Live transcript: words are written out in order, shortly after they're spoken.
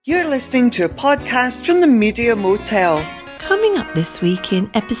You're listening to a podcast from the Media Motel. Coming up this week in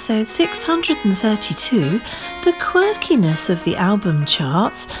episode 632, the quirkiness of the album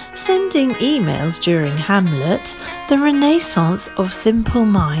charts, sending emails during Hamlet, the renaissance of Simple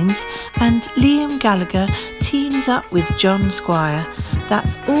Minds, and Liam Gallagher teams up with John Squire.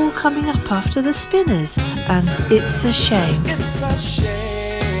 That's all coming up after the Spinners, and It's a Shame. It's a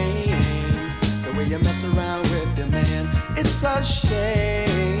shame, the way you mess around with your man. It's a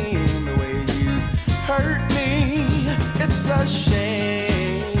shame, the way you hurt me. It's a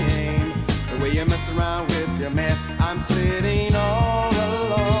shame, the way you mess around with your man. I'm sitting all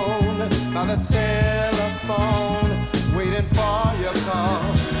alone by the telephone, waiting for your call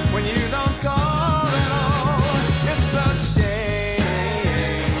when you don't call at all. It's a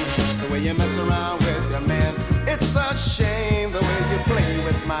shame, the way you mess around with your man. It's a shame, the way you play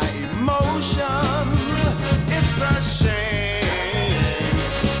with my emotions. It's a shame,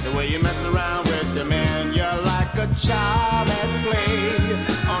 the way you mess around with your man. You're like a child at play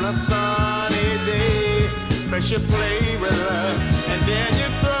on a sunny day. First you play with her and then you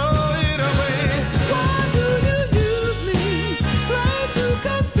throw it away. Why do you use me? Try to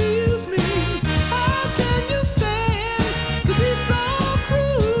confuse me. How can you stand to be so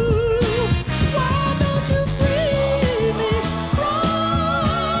cruel? Why don't you free me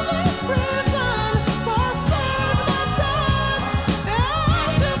from this prison for a certain time?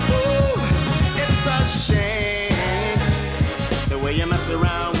 As a fool, it's a shame, the way you mess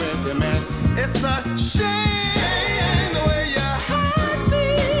around with your man. It's a shame, the way you hurt me.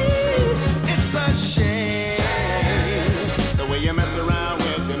 It's a shame, the way you mess around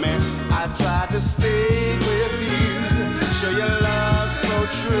with your man. I tried to stay with you, show your love so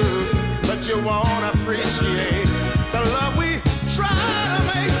true, but you won't appreciate the love we try to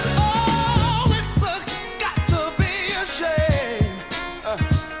make. Oh, it's got to be a shame.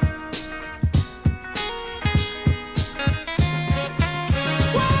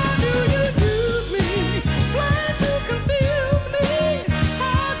 Why do you use me? Try to confuse me.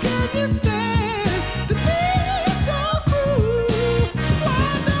 How can you stand to be so cruel? Why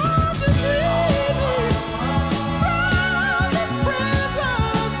don't you free me from this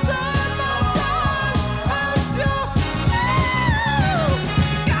prison? Serve my time as your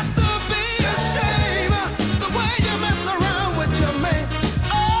got to be a shame, the way you mess around with your man.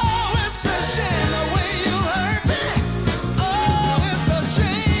 Oh, it's a shame, the way you hurt me. Oh, it's a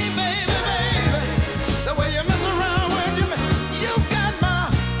shame, baby, baby, the way you mess around with your man. You got my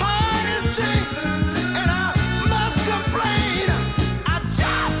heart in chains, and I must complain. I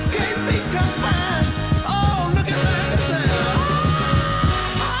just can't be confined. Oh, look at that.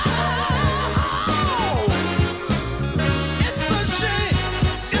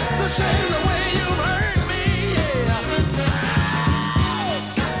 It's a shame the way you hurt me, yeah.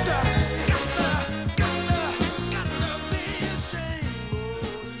 Gotta be ashamed,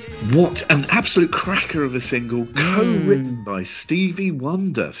 oh, yeah. What an absolute cracker of a single, co-written by Stevie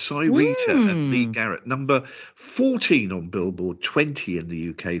Wonder, Cyrita and Lee Garrett, number 14 on Billboard, 20 in the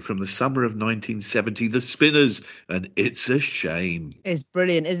UK from the summer of 1970, The Spinners, and It's a Shame. It's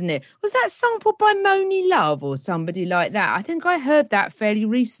brilliant, isn't it? Was that sampled by Moni Love or somebody like that? I think I heard that fairly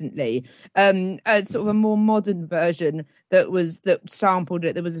recently. Sort of a more modern version that sampled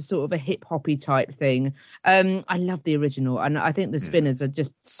it. There was a sort of a hip hoppy type thing. I love the original, and I think the Spinners are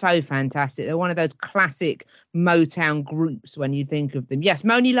just so fantastic. They're one of those classic Motown groups when you think of them. Yes,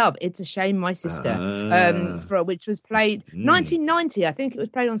 Moni Love, It's a Shame, My Sister, which was played 1990. I think it was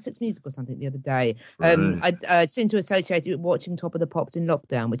played on Six Music or something the other day. I seem to associate it with watching Top of the Pops in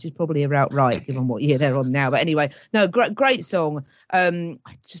lockdown, which is probably about right given what year they're on now. But anyway, no, great song. I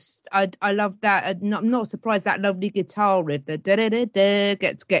love that. I'm not surprised that lovely guitar riff, the da-da-da-da,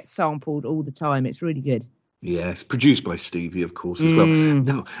 gets sampled all the time. It's really good. Yes, produced by Stevie, of course, as well.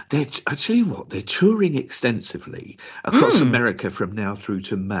 Now, I tell you what, they're touring extensively across America from now through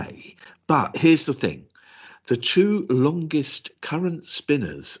to May. But here's the thing. The two longest serving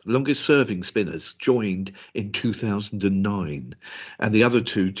spinners joined in 2009 and the other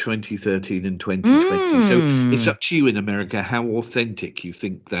two 2013 and 2020. So it's up to you in America how authentic you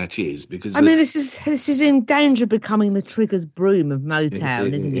think that is, because I mean, this is in danger of becoming the Trigger's broom of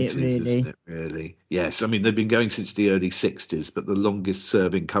Motown, isn't it, really? Isn't it, really? Yes, I mean, they've been going since the early 60s, but the longest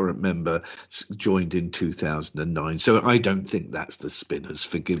serving current member joined in 2009. So I don't think that's the Spinners.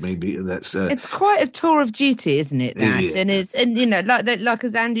 Forgive me. That's It's quite a tour of duty, isn't it? That Yeah. and you know, like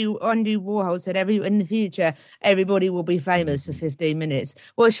as Andy Warhol said, in the future everybody will be famous for 15 minutes.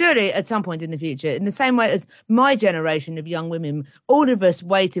 Well, surely at some point in the future, in the same way as my generation of young women, all of us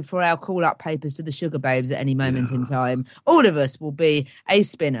waited for our call-up papers to the Sugar Babes at any moment in time. All of us will be a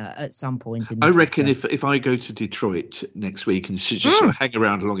spinner at some point in the I future. reckon if I go to Detroit next week and just sort of hang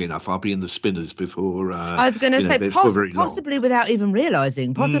around long enough, I'll be in the Spinners before. I was going to say possibly without even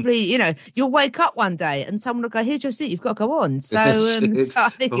realising. Possibly, you know, you'll wake up one day and someone will go, "Here's your seat. You've got to go on." So, so I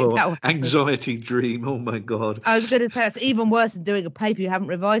think anxiety dream. Oh my God! I was going to say that's even worse than doing a paper you haven't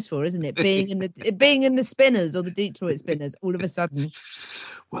revised for, isn't it? Being in the Spinners or the Detroit Spinners all of a sudden.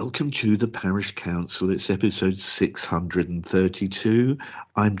 Welcome to the Parish Counsel. It's episode 632.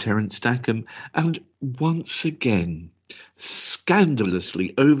 I'm Terence Stackham, and once again,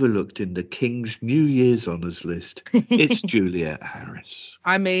 scandalously overlooked in the King's New Year's honours list, it's Juliet Harris.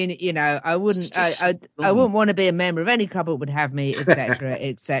 I mean, you know, I wouldn't want to be a member of any club that would have me, etc.,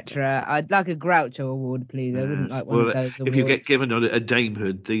 etc. I'd like a Groucho award, please. I wouldn't like one of those awards. If you get given a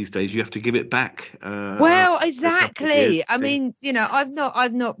damehood these days, you have to give it back. Well, exactly. I mean, you know,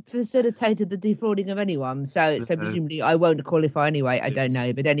 I've not facilitated the defrauding of anyone, so presumably I won't qualify anyway. I don't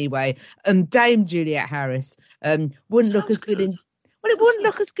know, but anyway, Dame Juliet Harris wouldn't look as good in. Well, it wouldn't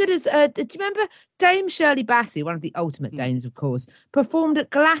look as good as. Do you remember Dame Shirley Bassey, one of the ultimate dames, of course, performed at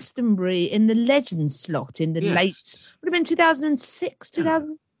Glastonbury in the Legends slot in the late. Would have been 2006,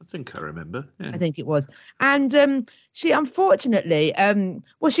 2000. I think I remember. Yeah. I think it was. And she unfortunately,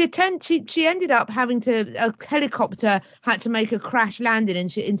 she ended up having a helicopter had to make a crash landing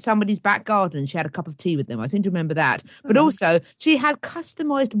in somebody's back garden. She had a cup of tea with them. I seem to remember that. But also she had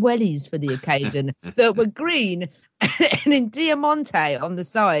customised wellies for the occasion that were green and in Diamante on the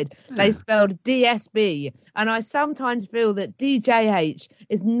side. They spelled DSB. And I sometimes feel that DJH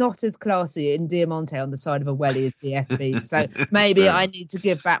is not as classy in Diamante on the side of a wellie as DSB. So maybe I need to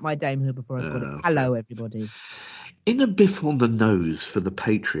give back my damehood before I call it. Hello, everybody. In a biff on the nose for the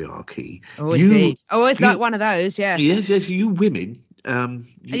patriarchy. Oh, indeed. It's like one of those, yes. Yes, you women.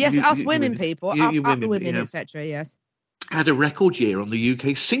 Us women people, up the women, etc., yes. Had a record year on the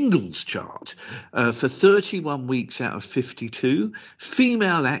UK singles chart. For 31 weeks out of 52,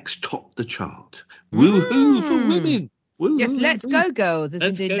 female acts topped the chart. Woohoo for women. Woo-hoo. Yes, let's go, girls, as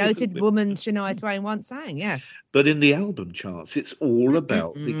indeed noted woman Shania Twain once sang, yes. But in the album charts, it's all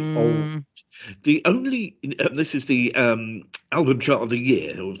about the old. This is the album chart of the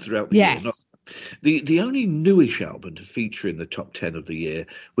year, or throughout the year. The only newish album to feature in the top 10 of the year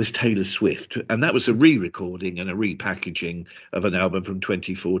was Taylor Swift, and that was a re-recording and a repackaging of an album from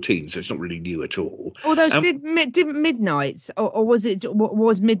 2014, so it's not really new at all. Although did Midnights, or was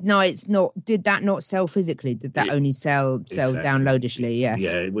Midnights did that not sell physically? Did that only sell downloadishly? Yes.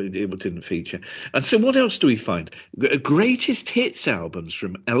 Yeah, it didn't feature. And so what else do we find? Greatest hits albums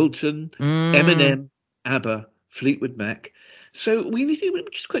from Elton, Eminem, ABBA, Fleetwood Mac. So we need to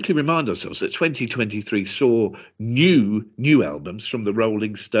just quickly remind ourselves that 2023 saw new albums from the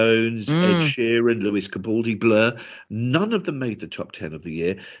Rolling Stones, Ed Sheeran, Lewis Capaldi, Blur. None of them made the top 10 of the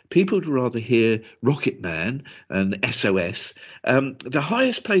year. People would rather hear Rocket Man and SOS. The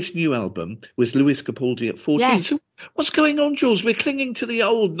highest placed new album was Lewis Capaldi at 14. Yes. So what's going on, Jules? We're clinging to the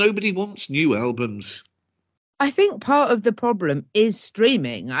old. Nobody wants new albums. I think part of the problem is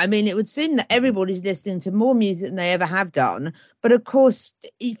streaming. I mean, it would seem that everybody's listening to more music than they ever have done. But of course,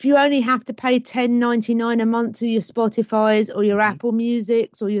 if you only have to pay $10.99 a month to your Spotify's or your Apple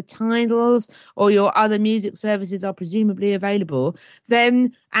Musics or your Tidals or your other music services are presumably available,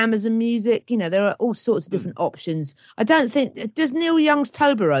 then Amazon Music, you know, there are all sorts of different options. I don't think, does Neil Young's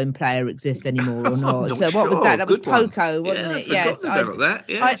Toblerone player exist anymore or not? So what was that? That was Poco, wasn't it? Yes.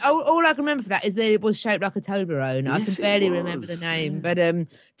 All I can remember for that is that it was shaped like a Toblerone. I can barely remember the name. But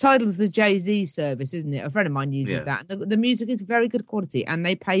Tidal's the Jay-Z service, isn't it? A friend of mine uses that. The music is very good quality, and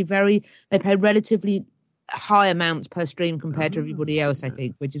they pay relatively high amounts per stream compared to everybody else, I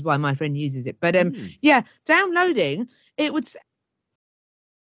think, which is why my friend uses it. But downloading it would.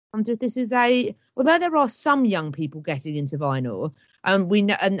 This is although there are some young people getting into vinyl, we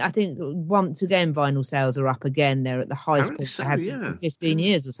know, and I think once again vinyl sales are up again. They're at the highest point they have been for 15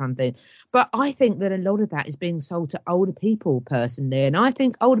 years or something. But I think that a lot of that is being sold to older people personally, and I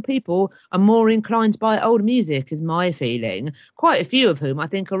think older people are more inclined to buy old music, is my feeling. Quite a few of whom I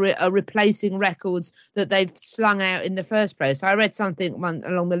think are replacing records that they've slung out in the first place. I read something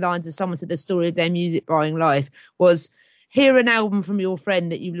along the lines of someone said the story of their music buying life was: hear an album from your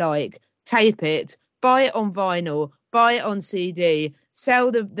friend that you like, tape it, buy it on vinyl, buy it on CD,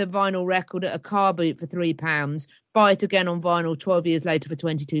 sell the vinyl record at a car boot for £3, buy it again on vinyl 12 years later for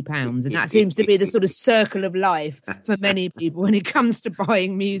 £22. And that seems to be the sort of circle of life for many people when it comes to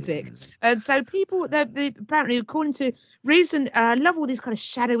buying music. And so people, they apparently, according to recent, I love all these kind of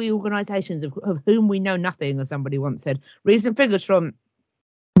shadowy organisations of whom we know nothing, as somebody once said. Recent figures from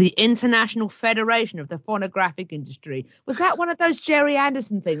the International Federation of the Phonographic Industry. Was that one of those Jerry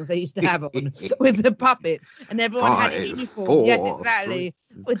Anderson things they used to have on with the puppets and everyone had a uniform? 4, Yes, exactly.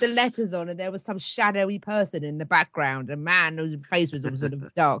 3. With the letters on, and there was some shadowy person in the background, a man whose face was all sort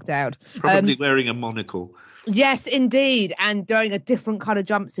of darked out. Probably wearing a monocle. Yes, indeed. And wearing a different colour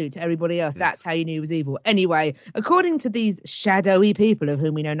jumpsuit to everybody else. Yes. That's how you knew he was evil. Anyway, according to these shadowy people of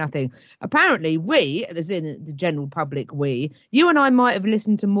whom we know nothing, apparently we, as in the general public, you and I might have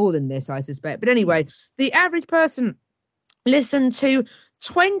listened to more than this, I suspect. But anyway, the average person listened to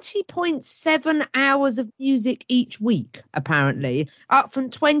 20.7 hours of music each week, apparently, up from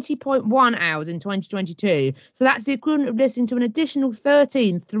 20.1 hours in 2022. So that's the equivalent of listening to an additional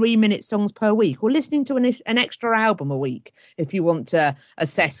 13 3-minute songs per week, or listening to an extra album a week, if you want to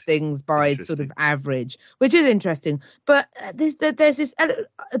assess things by sort of average, which is interesting. But there's this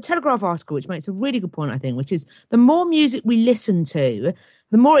a Telegraph article which makes a really good point, I think, which is the more music we listen to,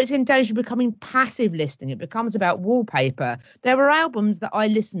 the more it's in danger of becoming passive listening. It becomes about wallpaper. There were albums that I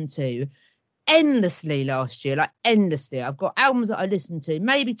listened to endlessly last year, like endlessly. I've got albums that I listened to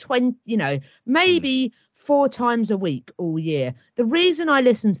maybe 4 times a week all year. The reason I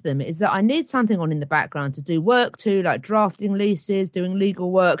listen to them is that I need something on in the background to do work to, like drafting leases, doing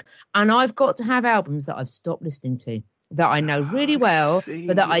legal work. And I've got to have albums that I've stopped listening to, that I know really well,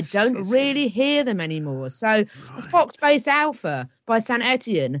 but that I don't really hear them anymore. So Fox Base Alpha by Saint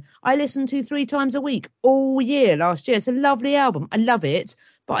Etienne, I listened to 3 times a week all year last year. It's a lovely album. I love it,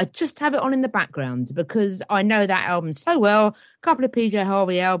 but I just have it on in the background because I know that album so well. A couple of PJ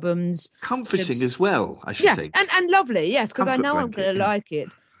Harvey albums. Comforting as well, I should think. And lovely, yes, because I know I'm going to like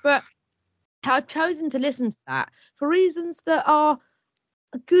it. But I've chosen to listen to that for reasons that are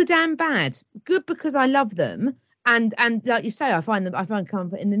good and bad. Good because I love them. And like you say, I find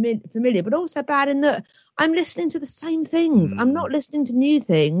comfort in the familiar, but also bad in that I'm listening to the same things. I'm not listening to new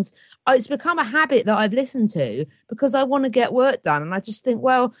things. It's become a habit that I've listened to because I want to get work done. And I just think,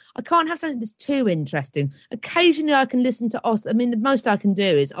 well, I can't have something that's too interesting. Occasionally I can listen to the most I can do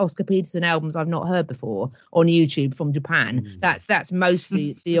is Oscar Peterson albums I've not heard before on YouTube from Japan. That's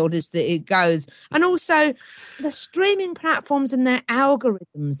mostly the oddest that it goes. And also the streaming platforms and their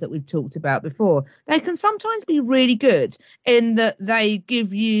algorithms that we've talked about before, they can sometimes be really good in that they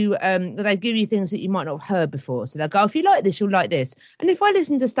give you things that you might not have heard before. So they'll go, if you like this, you'll like this. And if I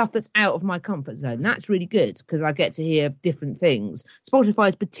listen to stuff that's out of my comfort zone, that's really good because I get to hear different things. Spotify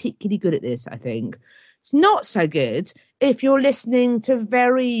is particularly good at this, I think. It's not so good if you're listening to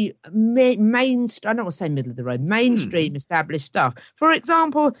very I don't want to say middle of the road, mainstream established stuff. For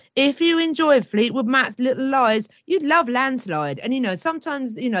example, if you enjoy Fleetwood Mac's Little Lies, you'd love Landslide. And,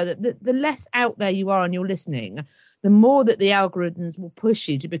 sometimes, the less out there you are and you're listening, the more that the algorithms will push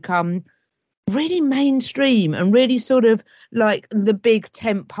you to become really mainstream and really sort of like the big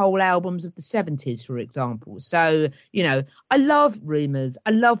tentpole albums of the 70s, for example. So, I love Rumours.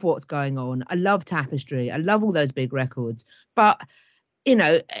 I love What's Going On. I love Tapestry. I love all those big records. But,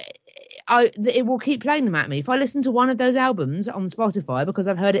 it will keep playing them at me. If I listen to one of those albums on Spotify because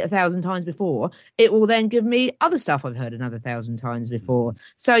I've heard it 1,000 times before, it will then give me other stuff I've heard another 1,000 times before.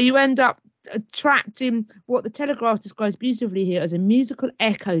 So you end up trapped in what the Telegraph describes beautifully here as a musical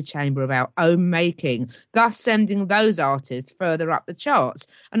echo chamber of our own making, thus sending those artists further up the charts.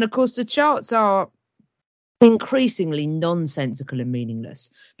 And of course the charts are increasingly nonsensical and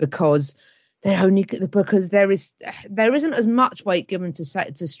meaningless because there isn't as much weight given to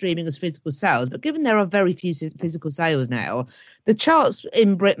streaming as physical sales, but given there are very few physical sales now, the charts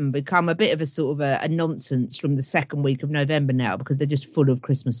in Britain become a bit of a sort of a nonsense from the second week of November now because they're just full of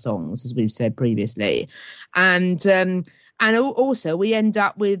Christmas songs, as we've said previously, and also we end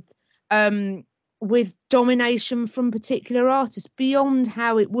up with domination from particular artists beyond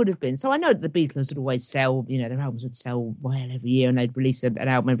how it would have been. So I know that the Beatles would always sell, their albums would sell well every year and they'd release an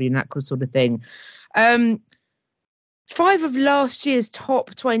album every year and that sort of thing. 5 of last year's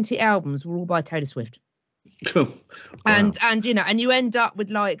top 20 albums were all by Taylor Swift. Wow. And you end up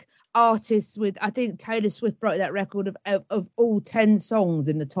with like artists with, I think Taylor Swift broke that record of all 10 songs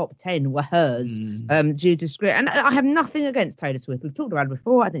in the top 10 were hers due to script. And I have nothing against Taylor Swift. We've talked about her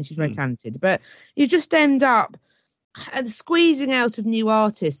before. I think she's very talented, but you just end up squeezing out of new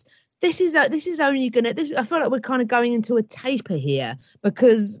artists this is only gonna. I feel like we're kind of going into a taper here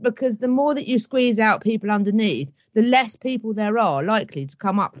because the more that you squeeze out people underneath, the less people there are likely to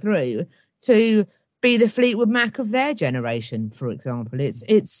come up through to be the Fleetwood Mac of their generation, for example.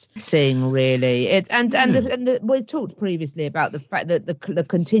 It's seeing really. We talked previously about the fact that the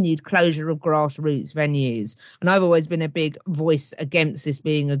continued closure of grassroots venues, and I've always been a big voice against this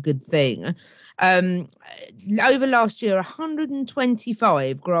being a good thing. Over last year,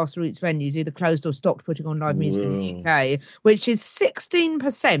 125 grassroots venues either closed or stopped putting on live music in the UK, which is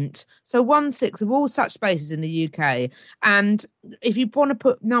 16%, so 1/6 of all such spaces in the UK. And if you want to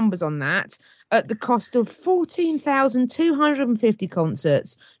put numbers on that, at the cost of 14,250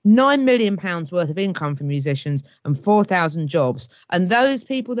 concerts, £9 million worth of income for musicians, and 4,000 jobs. And those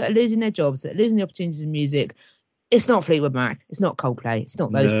people that are losing their jobs, that are losing the opportunities in music, it's not Fleetwood Mac, it's not Coldplay, it's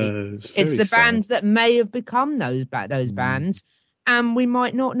not those people. It's the bands that may have become those bands, and we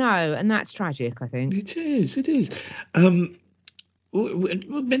might not know, and that's tragic, I think. It is. We're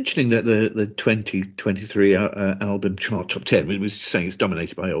mentioning that the 2023 album chart top 10, we was saying it's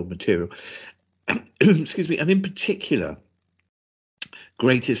dominated by old material. Excuse me, and in particular,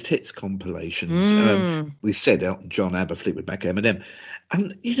 greatest hits compilations. We said Elton John, ABBA, Fleetwood Mac, Eminem,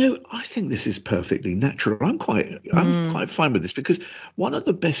 and I think this is perfectly natural. I'm quite fine with this, because one of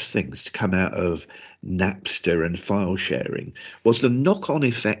the best things to come out of Napster and file sharing was the knock-on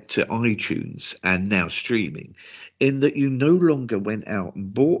effect to iTunes and now streaming, in that you no longer went out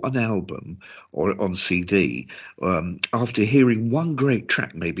and bought an album or on CD after hearing one great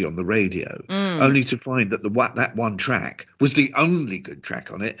track maybe on the radio, only to find that that one track was the only good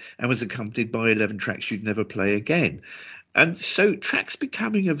track on it and was accompanied by 11 tracks you'd never play again. And so tracks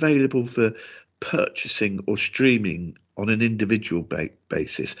becoming available for purchasing or streaming on an individual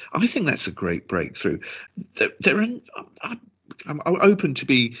basis, I think that's a great breakthrough. I'm open to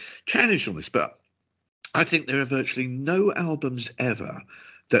be challenged on this, but I think there are virtually no albums ever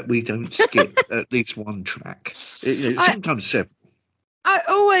that we don't skip at least one track. Sometimes several. I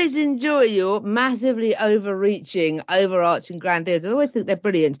always enjoy your massively overarching, grandiose. I always think they're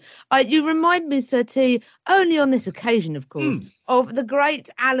brilliant. You remind me, Sir T, only on this occasion, of course, of the great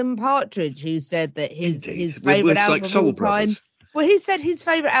Alan Partridge, who said that his favourite album of all time. Well, he said his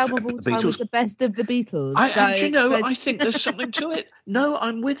favourite album of all time was the best of the Beatles. I think there's something to it. No,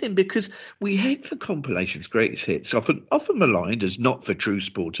 I'm with him, because we hate for compilations, greatest hits, often maligned as not for true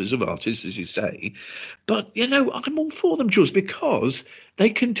supporters of artists, as you say. But, I'm all for them, Jules, because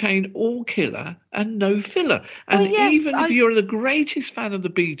they contain all killer and no filler. And if you're the greatest fan of the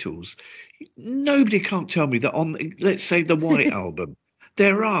Beatles, nobody can't tell me that on, let's say, the White Album,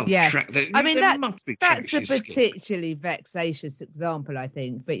 there are tracks. That's a particularly vexatious example, I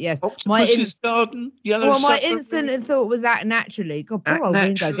think. But yes, Octopus's Garden, Yellow Submarine. My instant thought was Act Naturally. God, poor old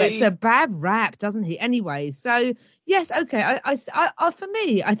Ringo gets a bad rap, doesn't he? Anyway, so yes, okay. I for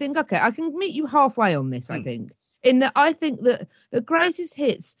me, I think I can meet you halfway on this. I think in that I think that the greatest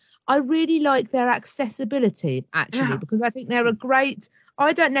hits, I really like their accessibility actually, because I think they're a great.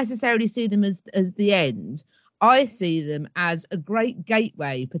 I don't necessarily see them as the end. I see them as a great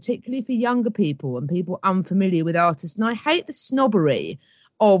gateway, particularly for younger people and people unfamiliar with artists. And I hate the snobbery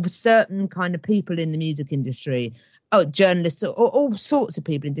of certain kind of people in the music industry, journalists, or all sorts of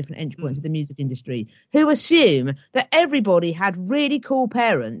people in different entry points of the music industry, who assume that everybody had really cool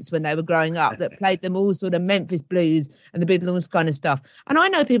parents when they were growing up that played them all sort of Memphis blues and the Beatles and all this kind of stuff. And I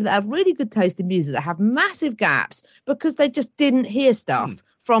know people that have really good taste in music that have massive gaps because they just didn't hear stuff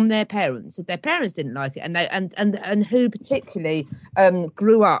from their parents, if their parents didn't like it, and who particularly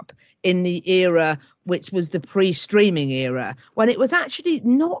grew up in the era which was the pre-streaming era, when it was actually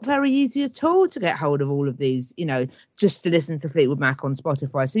not very easy at all to get hold of all of these, just to listen to Fleetwood Mac on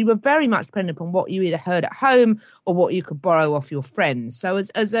Spotify. So you were very much dependent upon what you either heard at home or what you could borrow off your friends. So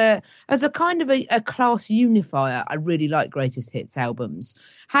as a kind of a class unifier, I really like greatest hits albums.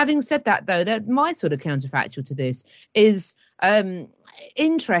 Having said that, though, that my sort of counterfactual to this is,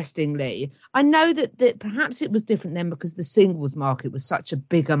 interestingly, I know that perhaps it was different then because the singles market was such a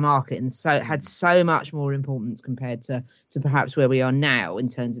bigger market, and so it had so much more importance compared to perhaps where we are now in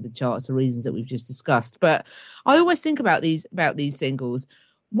terms of the charts, for reasons that we've just discussed. But I always think about these singles,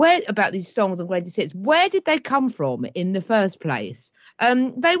 about these songs and greatest hits. Where did they come from in the first place?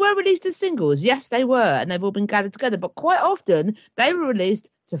 They were released as singles, yes, they were, and they've all been gathered together. But quite often they were released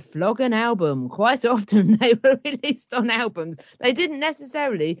to flog an album. Quite often they were released on albums. They didn't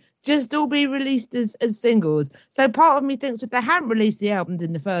necessarily just all be released as singles. So part of me thinks if they hadn't released the albums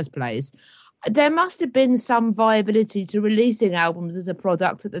in the first place, there must have been some viability to releasing albums as a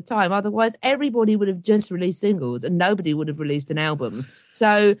product at the time. Otherwise, everybody would have just released singles and nobody would have released an album.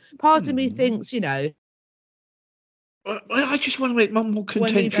 So part of me thinks, Well, I just want to make one more when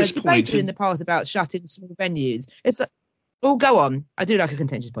we've contentious point. debated in the past about shutting small venues, it's like, oh, go on. I do like a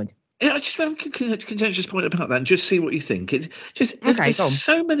contentious point. Yeah, I just want to make a contentious point about that and just see what you think. There's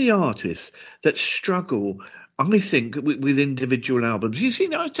so many artists that struggle, I think, with individual albums. You see,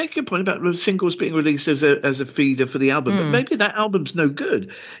 I take your point about singles being released as a feeder for the album, but maybe that album's no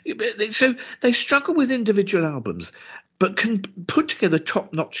good. So they struggle with individual albums, but can put together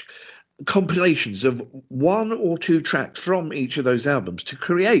top-notch compilations of 1 or 2 tracks from each of those albums to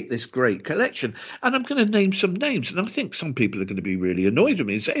create this great collection. And I'm going to name some names, and I think some people are going to be really annoyed with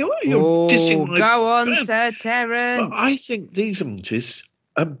me and say, "Oh, you're dissing my go on, band." Sir Terence. But I think these artists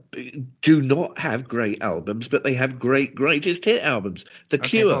do not have great albums, but they have greatest hit albums. The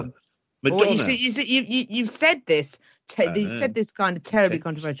Cure, Madonna. Well, you've said this. You said this kind of terribly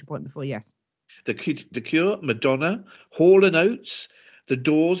controversial point before. Yes. The Cure, Madonna, Hall and Oates, The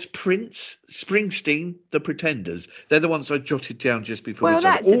Doors, Prince, Springsteen, The Pretenders. They're the ones I jotted down just before. Well,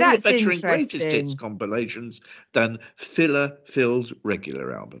 that's all better in interesting. greatest hits compilations than filler-filled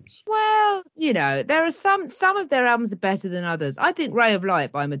regular albums. Well, there are some of their albums are better than others. I think Ray of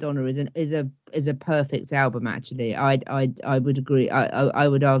Light by Madonna is a perfect album. Actually, I would agree. I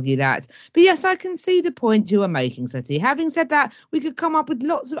would argue that. But yes, I can see the point you are making, Seti. Having said that, we could come up with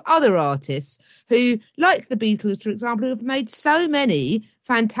lots of other artists who, like the Beatles, for example, who have made so many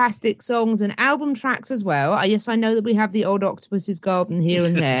fantastic songs and album tracks as well. Yes, I know that we have the Old Octopus's Garden here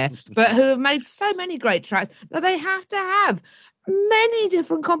and there, but who have made so many great tracks that they have to have many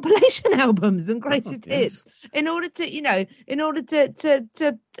different compilation albums and greatest hits in order to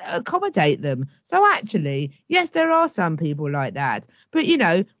accommodate them. So actually, yes, there are some people like that. But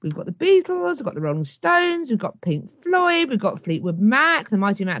we've got the Beatles, we've got the Rolling Stones, we've got Pink Floyd, we've got Fleetwood Mac, the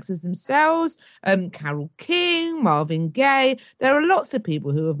Mighty Maxes themselves, Carole King, Marvin Gaye. There are lots of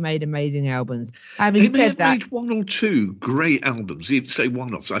people who have made amazing albums. Having said that, they may have made 1 or 2 great albums. You'd say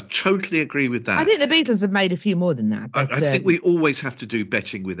one-offs. I totally agree with that. I think the Beatles have made a few more than that. But, I think we always have to do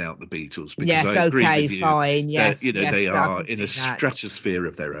betting without the Beatles. Because yes, I agree okay, with you, fine. Yes, they are in a that. stratosphere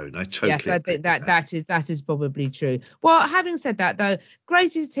of their own. I totally yes, I agree think that is probably true. Well, having said that, though,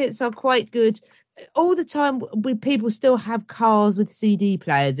 greatest hits are quite good. All the time, people still have cars with CD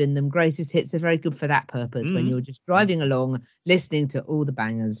players in them. Greatest hits are very good for that purpose when you're just driving along, listening to all the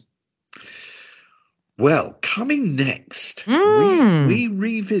bangers. Well, coming next, we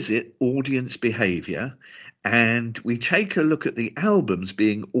revisit audience behaviour and we take a look at the albums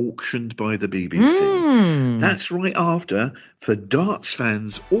being auctioned by the BBC. That's right after, for darts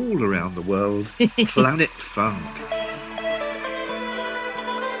fans all around the world, Planet Funk.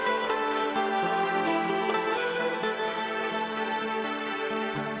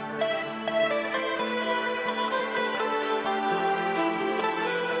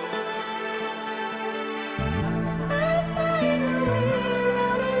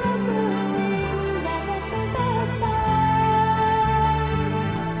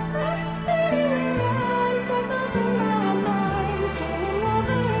 Circles in my mind, turning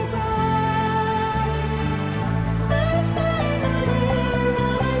over ground.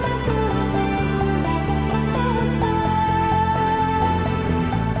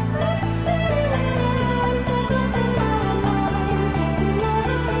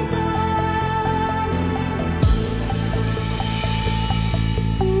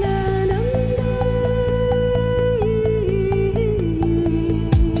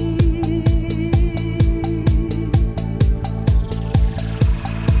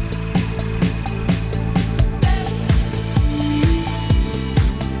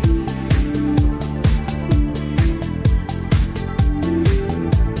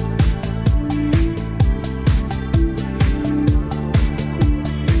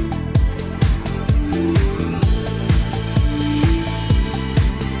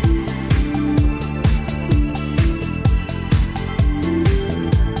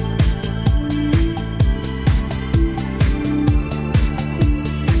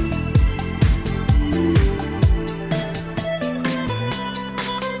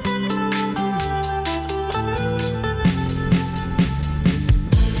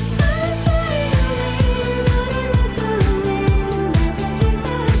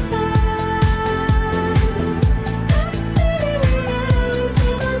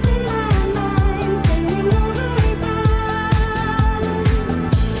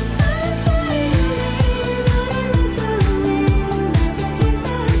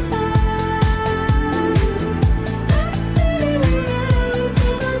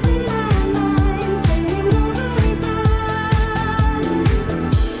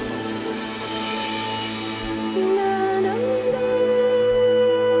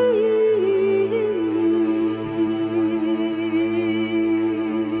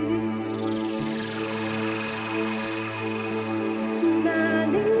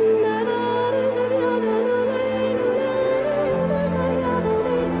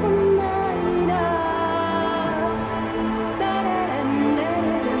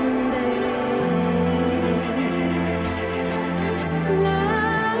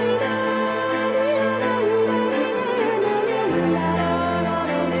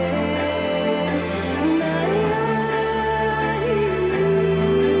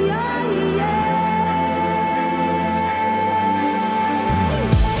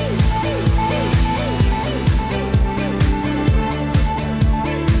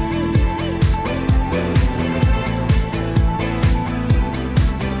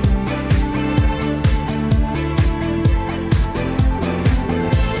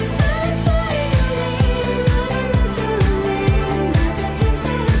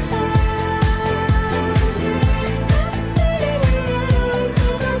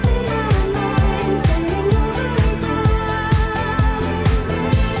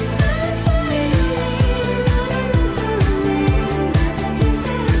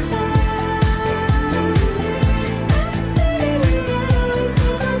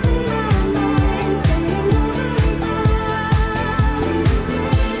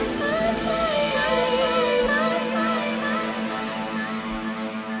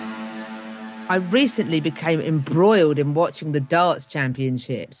 I recently became embroiled in watching the darts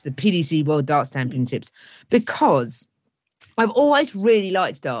championships, the PDC World Darts Championships, because I've always really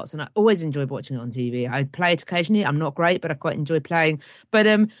liked darts and I always enjoyed watching it on TV. I play it occasionally. I'm not great, but I quite enjoy playing.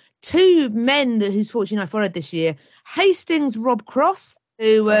 But two men whose fortune I followed this year, Hastings Rob Cross,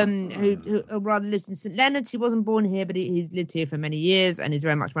 who rather lives in St Leonard's. He wasn't born here, but he's lived here for many years and is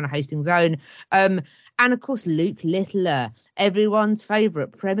very much one of Hastings' own. And of course, Luke Littler, everyone's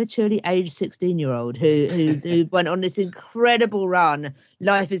favourite, prematurely aged 16-year-old who went on this incredible run.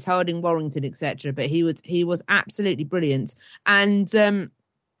 Life is hard in Warrington, etc. But he was absolutely brilliant. And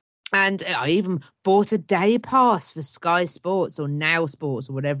I even bought a day pass for Sky Sports or Now Sports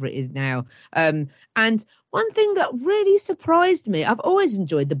or whatever it is now. And one thing that really surprised me, I've always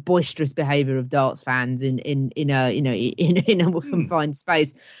enjoyed the boisterous behaviour of darts fans in a confined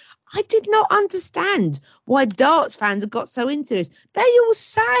space. I did not understand why darts fans have got so into this. They all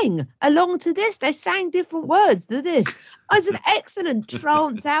sang along to this. They sang different words to this. It's an excellent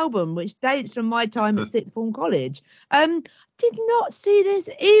trance album, which dates from my time at sixth form college. Did not see this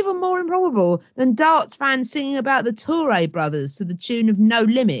even more improbable than darts fans singing about the Toure brothers to the tune of No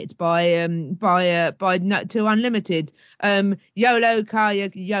Limit by To Unlimited, YOLO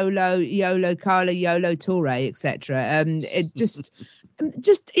Kaya, YOLO Kala, YOLO Toure, etc. It just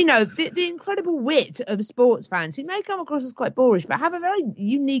the incredible wit of sports fans who may come across as quite boorish but have a very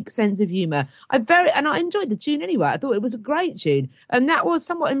unique sense of humour. I enjoyed the tune anyway. I thought it was a great tune. And that was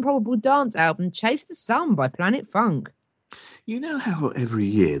Somewhat Improbable dance album Chase the Sun by Planet Funk. You know how every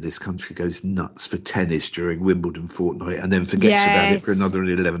year this country goes nuts for tennis during Wimbledon fortnight and then forgets about it for another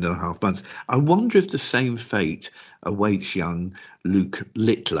 11 and a half months? I wonder if the same fate awaits young Luke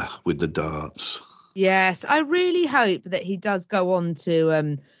Littler with the darts. Yes, I really hope that he does go on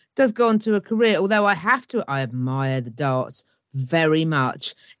to a career. Although I admire the darts very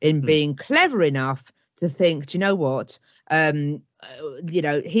much in being clever enough to think, do you know what?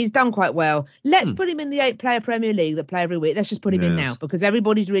 He's done quite well. Let's put him in the 8-player Premier League that play every week. Let's just put him in now because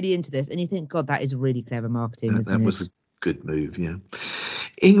everybody's really into this. And you think, God, that is really clever marketing. That was a good move, yeah.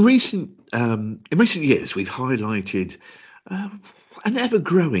 In recent years, we've highlighted an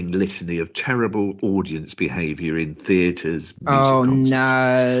ever-growing litany of terrible audience behaviour in theatres, music concerts.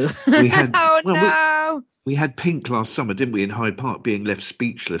 No. We had, no. We had Pink last summer, didn't we, in Hyde Park, being left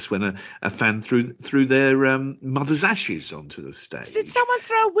speechless when a fan threw their mother's ashes onto the stage. Did someone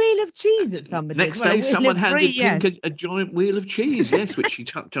throw a wheel of cheese at somebody? Next day, someone handed Pink a giant wheel of cheese, yes, which she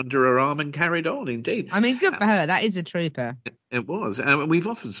tucked under her arm and carried on, indeed. I mean, good for her. That is a trooper. It was. We've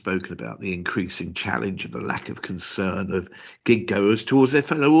often spoken about the increasing challenge of the lack of concern of gig goers towards their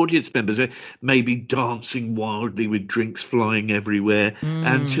fellow audience members, maybe dancing wildly with drinks flying everywhere,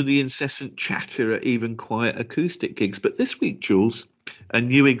 and to the incessant chatter at even quiet acoustic gigs. But this week, Jules, a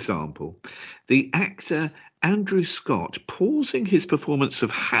new example. The actor Andrew Scott pausing his performance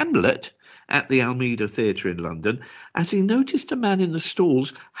of Hamlet at the Almeida Theatre in London as he noticed a man in the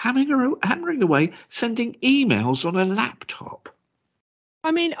stalls hammering away, sending emails on a laptop.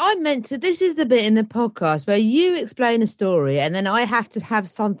 I mean, this is the bit in the podcast where you explain a story and then I have to have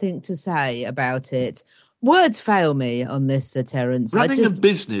something to say about it. Words fail me on this, Sir Terence. Running a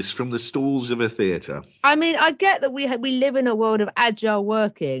business from the stalls of a theatre. I mean, I get that we live in a world of agile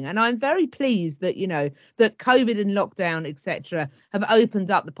working, and I'm very pleased that, that COVID and lockdown, etc., have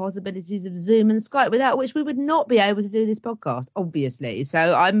opened up the possibilities of Zoom and Skype, without which we would not be able to do this podcast, obviously. So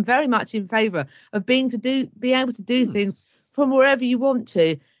I'm very much in favour of being able to do things from wherever you want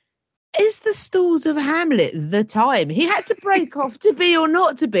to. Is the stalls of Hamlet the time? He had to break off to be or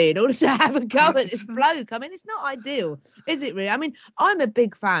not to be in order to have a go at this bloke. I mean, it's not ideal, is it really? I mean, I'm a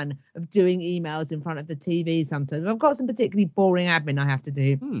big fan of doing emails in front of the TV sometimes. I've got some particularly boring admin I have to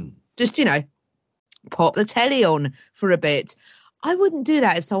do. Just, pop the telly on for a bit. I wouldn't do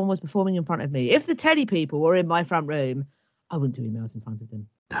that if someone was performing in front of me. If the telly people were in my front room, I wouldn't do emails in front of them.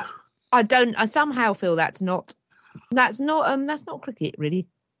 No. I somehow feel that's not cricket, really.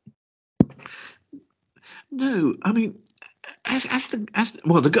 No, I mean, in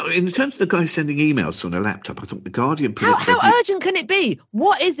terms of the guy sending emails on a laptop, I think the Guardian put how urgent can it be?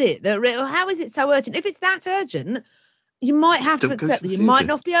 What is it how is it so urgent? If it's that urgent, you might have to accept that you might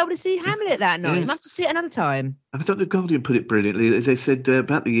not be able to see Hamlet that night. Yes. You might have to see it another time. I thought the Guardian put it brilliantly. They said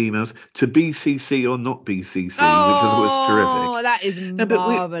about the emails, to BCC or not BCC, which I thought was terrific. Oh, that is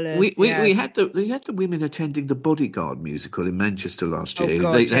marvellous. We had the women attending the Bodyguard musical in Manchester last year.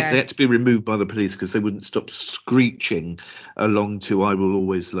 God, they had to be removed by the police because they wouldn't stop screeching along to "I Will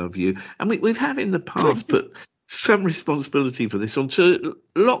Always Love You." And we've had in the past put some responsibility for this onto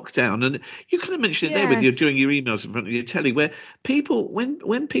lockdown, and you kind of mentioned it there with Yes. doing your emails in front of your telly, where people,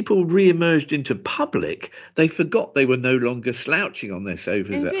 when people re-emerged into public, they forgot they were no longer slouching on their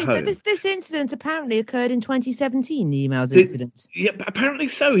sofas at Indeed, home. but this incident apparently occurred in 2017. The emails incident. Yeah, apparently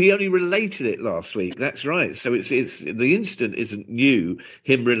so. He only related it last week. That's right. So it's the incident isn't new.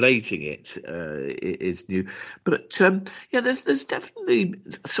 Him relating it is new. But there's definitely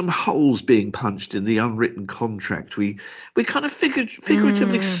some holes being punched in the unwritten contract. We kind of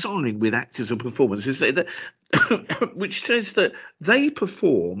figuratively sign with actors or performers, which says that they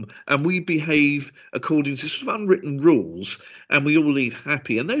perform and we behave according to sort of unwritten rules, and we all leave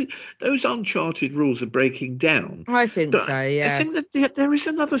happy. And those uncharted rules are breaking down. I think But so. Yes. I think that there is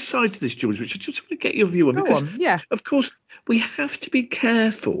another side to this, George, which I just want to get your view on. Go Because, on, yeah. of course, we have to be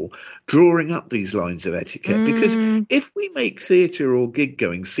careful drawing up these lines of etiquette, because if we make theatre or gig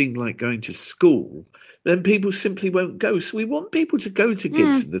going seem like going to school, then people simply won't go. So we want people to go to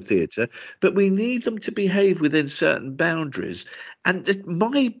gigs in the theatre, but we need them to behave within certain boundaries. And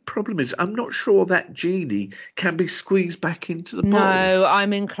my problem is, I'm not sure that genie can be squeezed back into the bottle. No,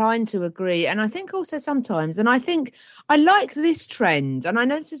 I'm inclined to agree. And I think also sometimes, and I think I like this trend, and I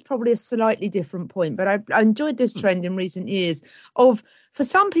know this is probably a slightly different point, but I enjoyed this trend in recent years of, for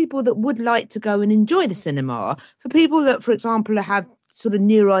some people that would like to go and enjoy the cinema, for people that, for example, have sort of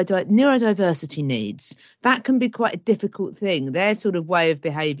neurodiversity needs, that can be quite a difficult thing, their sort of way of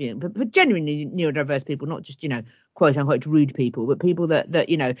behaving. But for genuinely neurodiverse people, not just, quote unquote rude people, but people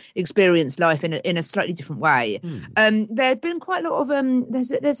that experience life in a slightly different way. There have been quite a lot of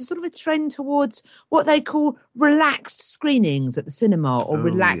there's a sort of a trend towards what they call relaxed screenings at the cinema, or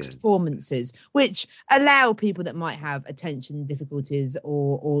relaxed performances, which allow people that might have attention difficulties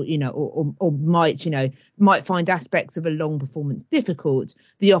or might find aspects of a long performance difficult,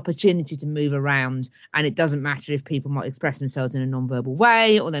 the opportunity to move around. And it doesn't matter if people might express themselves in a non-verbal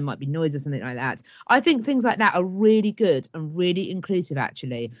way, or they might be noisy or something like that. I think things like that are really good and really inclusive,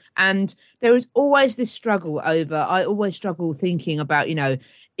 actually. And there is always this struggle I always struggle thinking about,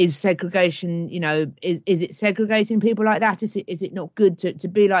 is segregation, is it segregating people like that? Is it not good to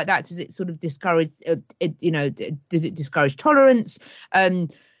be like that? Does it sort of discourage, does it discourage tolerance?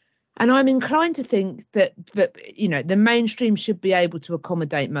 And I'm inclined to think that the mainstream should be able to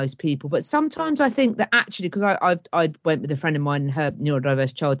accommodate most people. But sometimes I think that actually, because I went with a friend of mine and her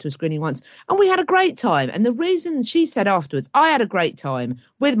neurodiverse child to a screening once, and we had a great time. And the reason, she said afterwards, I had a great time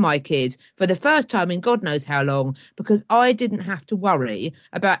with my kid for the first time in God knows how long, because I didn't have to worry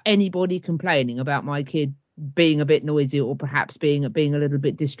about anybody complaining about my kid being a bit noisy, or perhaps being a little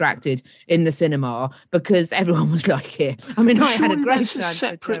bit distracted in the cinema, because everyone was like it. I mean, I had a great time. That's a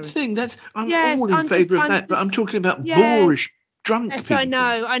separate thing. I'm Yes, all in favour of that, but I'm talking about boorish drunk yes, people. I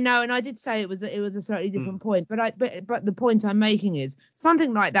know, and I did say it was a slightly different point, but the point I'm making is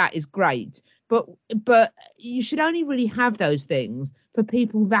something like that is great, but you should only really have those things for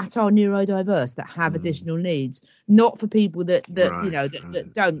people that are neurodiverse, that have additional needs, not for people that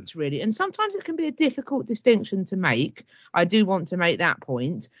don't really. And sometimes it can be a difficult distinction to make. I do want to make that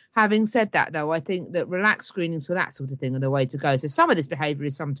point. Having said that, though, I think that relaxed screenings for that sort of thing are the way to go. So some of this behaviour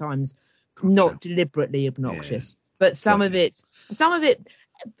is sometimes not deliberately obnoxious, but some of it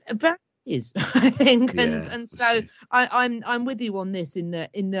very is, I think, and so I'm with you on this in that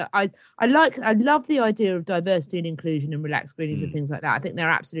I love the idea of diversity and inclusion and relaxed screenings and things like that. I think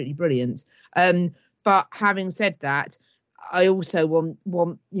they're absolutely brilliant. But having said that, I also want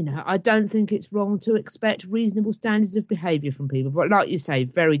I don't think it's wrong to expect reasonable standards of behaviour from people. But like you say,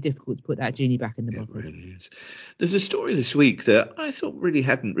 very difficult to put that genie back in the bottle. It really is. There's a story this week that I thought really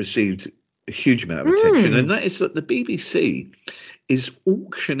hadn't received a huge amount of attention, and that is that the BBC is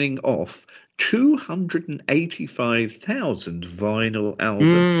auctioning off 285,000 vinyl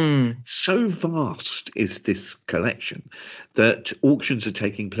albums. So vast is this collection that auctions are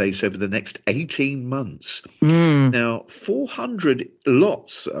taking place over the next 18 months. Now, 400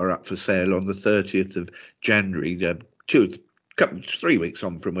 lots are up for sale on the 30th of January, 3 weeks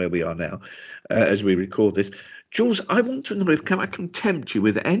on from where we are now, as we record this. Jules, I want to know if I can tempt you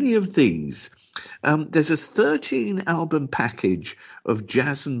with any of these. There's a 13-album package of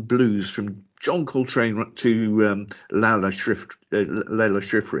jazz and blues from John Coltrane to Lala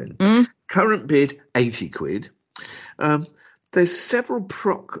Schifrin. Current bid, 80 quid. There's several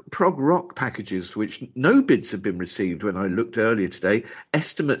prog rock packages which no bids have been received when I looked earlier today.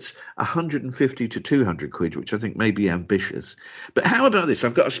 Estimates 150 to 200 quid, which I think may be ambitious. But how about this?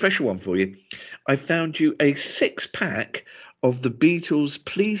 I've got a special one for you. I found you a 6-pack of the Beatles'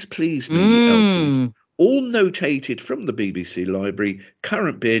 Please Please Me LPs, all notated from the BBC library.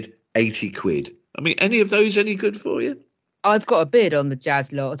 Current bid, 80 quid. I mean, any of those any good for you? I've got a bid on the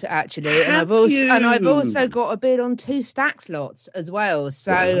jazz lot actually, and Have I've you? also got a bid on 2 Stax lots as well.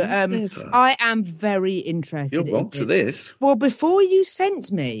 So Never. I am very interested You're in on to this. this. Well, before you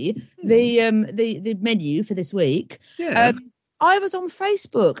sent me the menu for this week, Yeah. I was on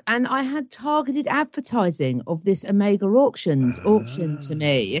Facebook and I had targeted advertising of this Omega Auctions auction to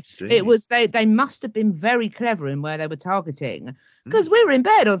me. It was they must have been very clever in where they were targeting, because we were in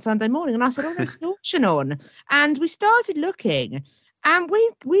bed on Sunday morning and I said, oh, there's an auction on, and we started looking. And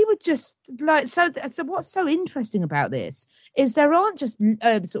we were just like, so what's so interesting about this is there aren't just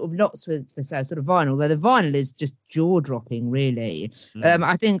sort of lots for sale, sort of vinyl, though the vinyl is just jaw-dropping, really.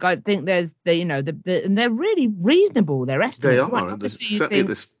 I think there's and they're really reasonable, their estimates. They Well, are. obviously Certainly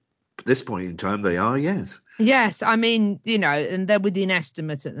at this point in time, they are, yes. Yes, I mean, and they're within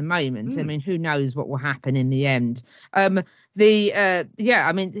estimate at the moment. I mean, who knows what will happen in the end? I mean,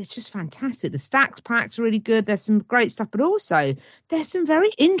 it's just fantastic. The Stax pack's really good. There's some great stuff, but also there's some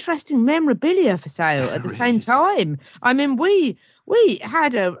very interesting memorabilia for sale at the same time. I mean, we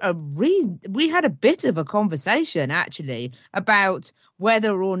had we had a bit of a conversation actually about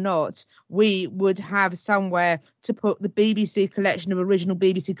whether or not we would have somewhere to put the BBC collection of original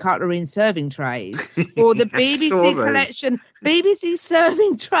BBC cutlery and serving trays, or the BBC collection BBC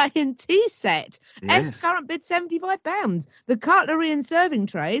serving tray and tea set. Yes. Current bid £75. The cutlery and serving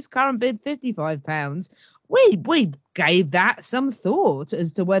trays, current bid £55. We gave that some thought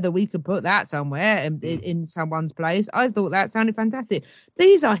as to whether we could put that somewhere in someone's place. I thought that sounded fantastic.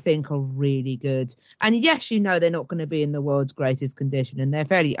 These, I think, are really good. And yes, they're not going to be in the world's greatest condition, and they're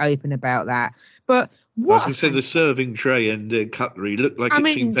fairly open about that. But I was going to say the serving tray and cutlery looked like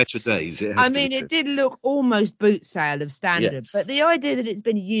it's seen better days. It did look almost boot sale of standard, yes. But the idea that it's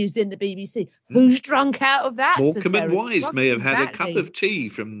been used in the BBC, who's drunk out of that? Morecambe and Wise may have had a cup of tea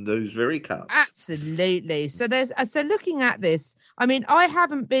from those very cups. Absolutely. So looking at this, I mean, I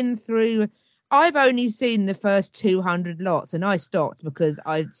haven't been through. I've only seen the first 200 lots, and I stopped because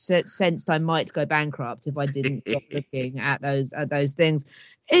I sensed I might go bankrupt if I didn't stop looking at those things.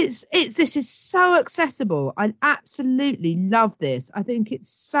 This is so accessible. I absolutely love this. I think it's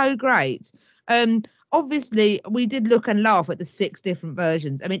so great. Obviously, we did look and laugh at the 6 different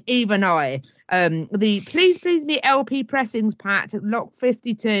versions. I mean, even I, the Please Me LP pressings pack, lock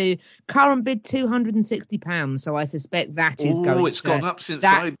 52, current bid £260. So I suspect that is going. Oh, it's gone up since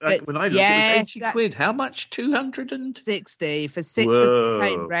when I looked. It was 80 quid. How much? 260 for 6 of the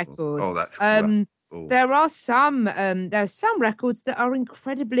same record. Oh, that's There are some records that are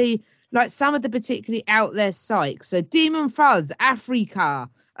incredibly, like some of the particularly out there psych. So Demon Fuzz, Africa,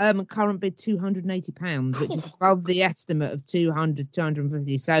 current bid £280, which is above the estimate of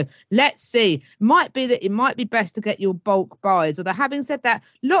 250. So let's see. It might be best to get your bulk buys. Although having said that,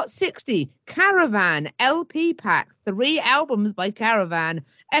 lot 60, Caravan LP pack, 3 albums by Caravan,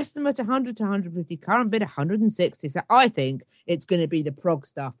 estimate 100 to 150, current bid 160. So I think it's going to be the prog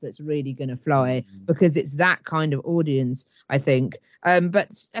stuff that's really going to fly, because it's that kind of audience, I think.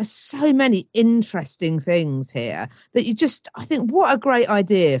 But there's so many interesting things here that I think what a great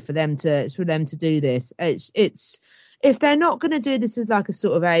idea for them to do this. It's if they're not going to do this as like a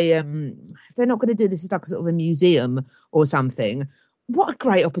sort of a museum or something, what a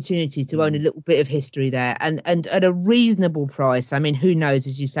great opportunity to own a little bit of history there, and at a reasonable price. I mean, who knows,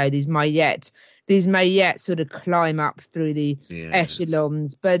 as you say, these may yet sort of climb up through the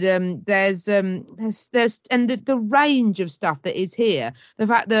echelons, but there's and the range of stuff that is here, the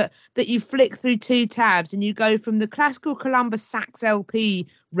fact that you flick through 2 tabs and you go from the classical Columbus Sax LP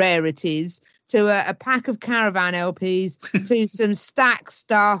rarities to a pack of Caravan LPs to some Stax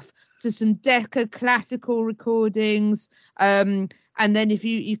stuff, to some Decca classical recordings, and then if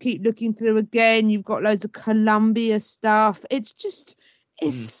you keep looking through again, you've got loads of Columbia stuff. It's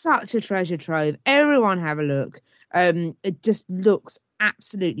such a treasure trove. Everyone have a look. It just looks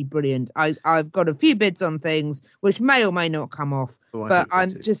absolutely brilliant. I've got a few bids on things which may or may not come off, but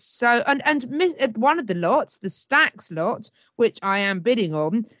I'm just so and one of the lots, the Stax lot, which I am bidding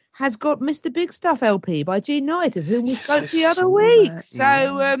on, has got Mr. Big Stuff LP by Gene Knight, of whom we spoke the other week.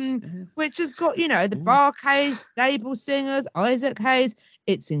 Which has got, the Bar Hayes, Stable Singers, Isaac Hayes.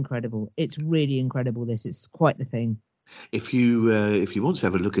 It's incredible. It's really incredible. It's quite the thing. If you want to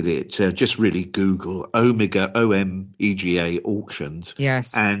have a look at it, just really Google Omega OMEGA auctions.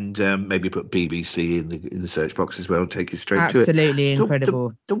 Yes. And maybe put BBC in the search box as well. Take you straight to it. Absolutely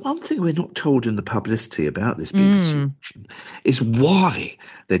incredible. The one thing we're not told in the publicity about this BBC auction is why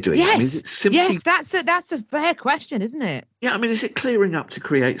they're doing it. I mean, it's simply... Yes, that's a fair question, isn't it? Yeah, I mean, is it clearing up to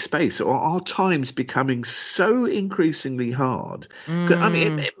create space, or are times becoming so increasingly hard? 'Cause, I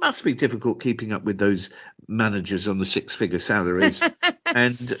mean, it must be difficult keeping up with those managers on the six-figure salaries,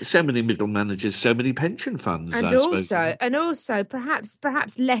 and so many middle managers, so many pension funds. And I suppose. also,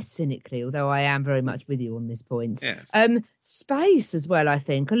 perhaps less cynically, although I am very much with you on this point. Yes. Space as well. I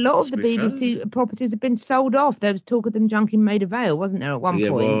think a lot of the BBC properties have been sold off. There was talk of them junking Maida Vale, wasn't there, at one point?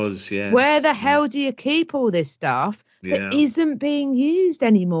 There was, yes. Where the hell do you keep all this stuff that isn't being used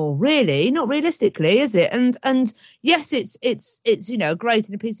anymore? Really, not realistically, is it? And yes, it's great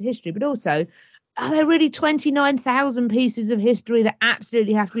in a piece of history, but also, are there really 29,000 pieces of history that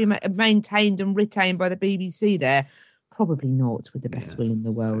absolutely have to be maintained and retained by the BBC there? Probably not, with the best will in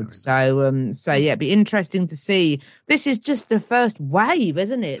the world. So it'd be interesting to see. This is just the first wave,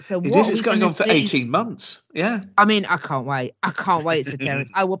 isn't it? So it is. It's going on for 18 months. Yeah. I mean, I can't wait. Sir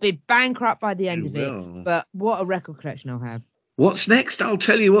Terence. I will be bankrupt by the end of it. But what a record collection I'll have. What's next? I'll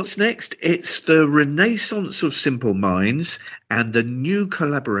tell you what's next. It's the renaissance of Simple Minds and the new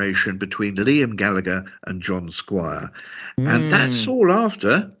collaboration between Liam Gallagher and John Squire. And that's all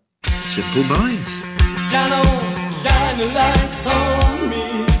after Simple Minds. Shine a light on me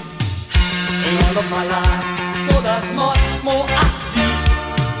in all of my life, so that much more I see.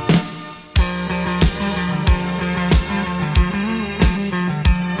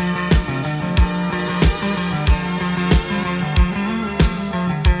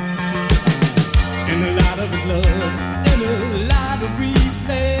 In the light of his love, in the light of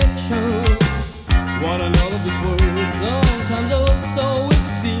reflection, one another this world sometimes also it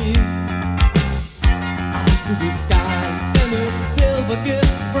seems. To the sky and the silver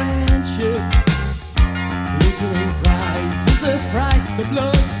gift branches, glittering prize is the price of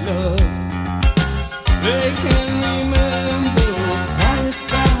love. They can remember quiet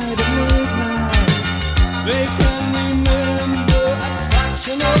side of midnight. They can remember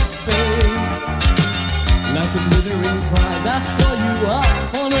attraction of fame. Like a glittering prize, I saw you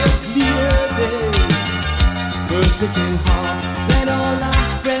up on a clear day. First it came hard, then our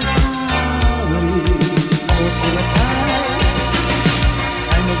last breath away.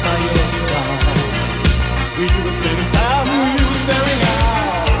 Time was by your side. We were spending time, we were staring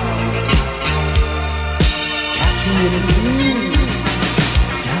out. Catching it in dream,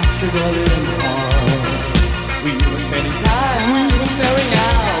 captured all in heart. We were spending time, we were staring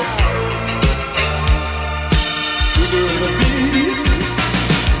out. Sugar in the beat,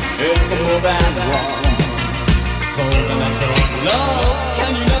 ever more than one. Cold and that's love,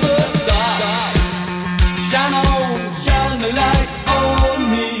 can you never stop? Shine the light on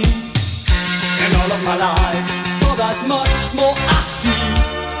me and all of my life, so that much more I see.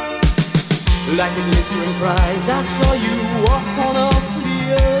 Like a glittering prize, I saw you up on a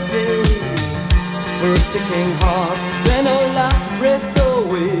clear day. First it came hard, then a last breath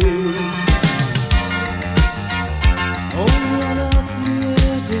away. Only on a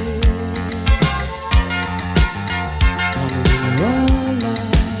clear day, only your life.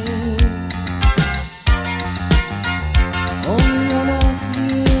 Only on a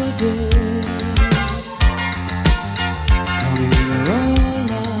clear day, coming in your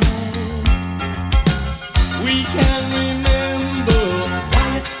life. We can remember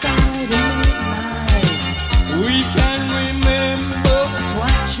quiet side of midnight. We can remember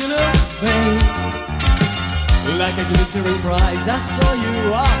attraction of fame. Like a glittering prize, I saw you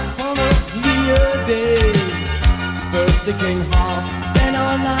up on a clear day. First it came hard, then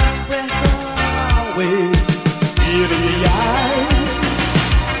our last breath away. See it in the eyes,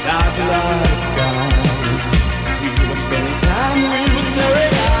 dark light sky. We were spending time, we were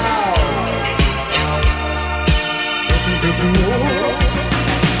staring out. Taking more,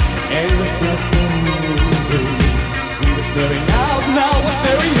 endless breath moving. We were staring out, now we're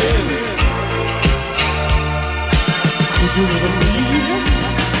staring in. Could you ever need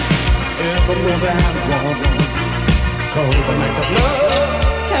ever more than one? Cold the nights of love,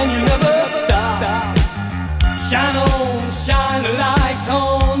 can you never stop? Shine a light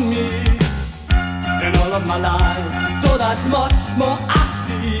on me and all of my life, so that much more I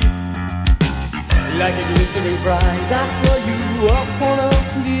see. Like a glittering prize, I saw you up on a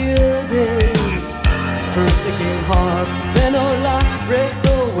clear day. First it came hard, then a last breath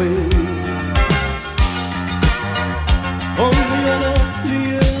away. Only on a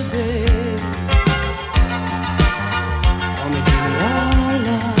clear day, only in our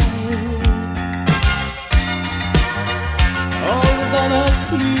life. Always on a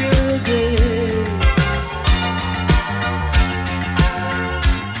clear day.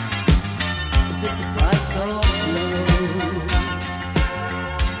 As if the flights of love,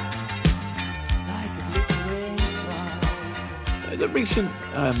 like a glittering prize.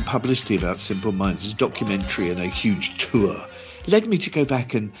 recent publicity about Simple Minds' documentary and a huge tour led me to go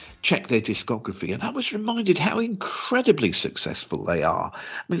back and check their discography, and I was reminded how incredibly successful they are.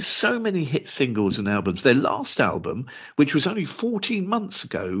 I mean, so many hit singles and albums. Their last album, which was only 14 months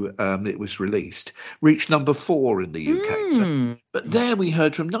ago it was released, reached number 4 in the UK. But there we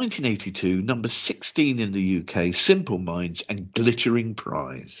heard from 1982, number 16 in the UK, Simple Minds and Glittering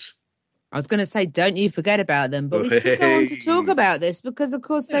Prize. I was going to say, don't you forget about them, but we could go on to talk about this because, of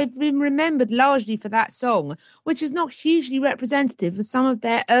course, they've been remembered largely for that song, which is not hugely representative of some of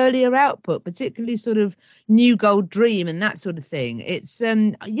their earlier output, particularly sort of New Gold Dream and that sort of thing. It's, they're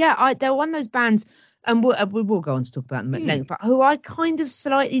one of those bands, and we will go on to talk about them at length, but who I kind of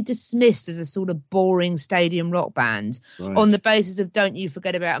slightly dismissed as a sort of boring stadium rock band on the basis of Don't You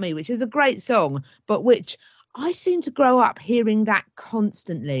Forget About Me, which is a great song, but which I seem to grow up hearing that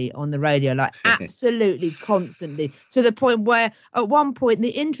constantly on the radio, like absolutely constantly, to the point where at one point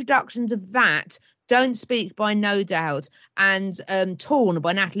the introductions of that, Don't Speak by No Doubt and Torn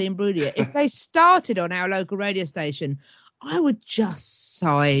by Natalie Imbruglia, if they started on our local radio station, I would just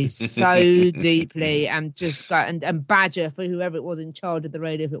sigh so deeply and just go and badger for whoever it was in charge of the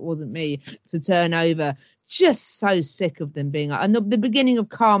radio, if it wasn't me, to turn over. Just so sick of them being, and the beginning of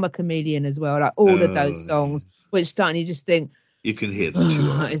Karma Chameleon as well, like all of those songs, which starting you just think you can hear them too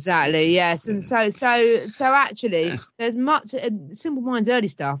often. Exactly, yes. And so actually, there's much. Simple Minds' early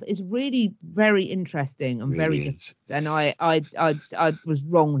stuff is really very interesting and very different. And I was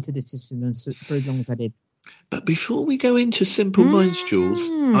wrong to dismiss them for as long as I did. But before we go into Simple Minds, Jules,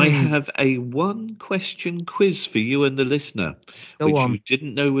 I have a one-question quiz for you and the listener, you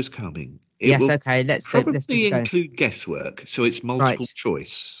didn't know was coming. It will okay. Let's probably include guesswork, so it's multiple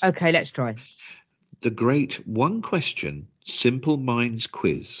choice. Okay, let's try. The great one-question Simple Minds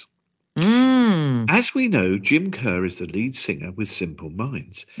quiz. As we know, Jim Kerr is the lead singer with Simple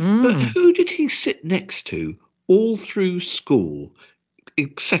Minds. But who did he sit next to all through school?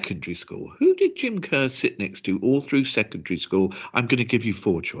 Secondary school. Who did Jim Kerr sit next to all through secondary school? I'm going to give you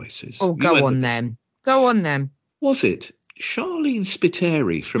 4 choices. Oh, go on then. Go on then. Was it Charlene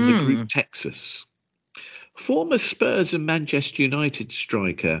Spiteri from the group Texas? Former Spurs and Manchester United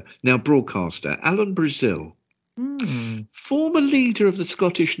striker, now broadcaster, Alan Brazil? Former leader of the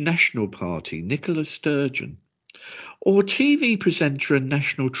Scottish National Party, Nicola Sturgeon? Or TV presenter and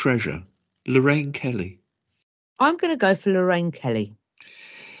national treasure, Lorraine Kelly? I'm going to go for Lorraine Kelly.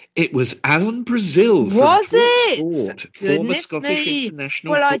 It was Alan Brazil. Was it? Sport, former Scottish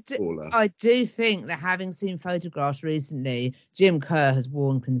international footballer. I do think that having seen photographs recently, Jim Kerr has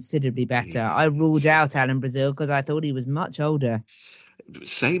worn considerably better. I ruled out Alan Brazil because I thought he was much older.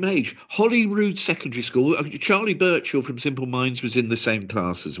 Same age. Holyrood Secondary School. Charlie Birchall from Simple Minds was in the same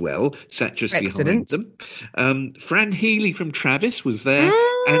class as well, sat just behind them. Fran Healy from Travis was there.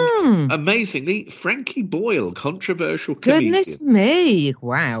 And amazingly, Frankie Boyle, controversial comedian. Goodness me.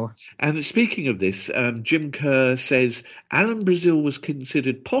 Wow. And speaking of this, Jim Kerr says Alan Brazil was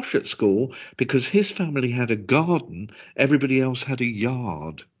considered posh at school because his family had a garden, everybody else had a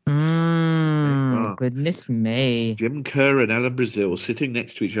yard. Goodness me. Jim Kerr and Alan Brazil sitting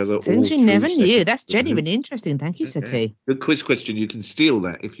next to each other. Things you never knew. That's genuinely interesting. Thank you, Sati. Good quiz question. You can steal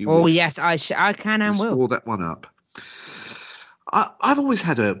that if you want. Oh, yes, I can and will. Store that one up. I've always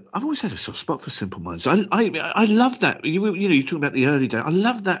had a soft spot for Simple Minds. I love that. You're talking about the early days. I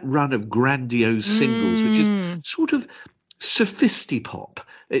love that run of grandiose singles, which is sort of sophisti-pop.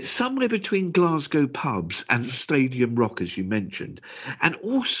 It's somewhere between Glasgow pubs and stadium rock, as you mentioned. And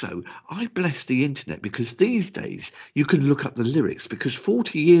also, I bless the internet because these days you can look up the lyrics, because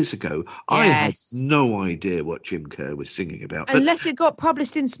 40 years ago, I had no idea what Jim Kerr was singing about. Unless it got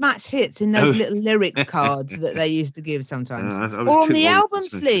published in Smash Hits in those little lyrics cards that they used to give sometimes. Or on the album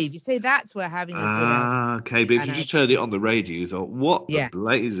sleeve. You see, that's where having a good okay, but if you just heard it on the radio, you thought, what the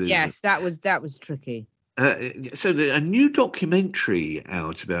blazes? Yes, that was tricky. So a new documentary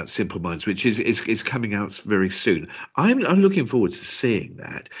out about Simple Minds, which is coming out very soon. I'm looking forward to seeing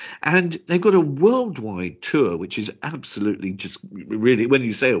that. And they've got a worldwide tour, which is absolutely just really, when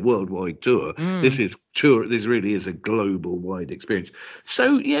you say a worldwide tour, this really is a global wide experience.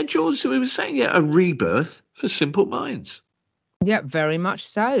 So yeah, George, so we were saying a rebirth for Simple Minds. Yeah, very much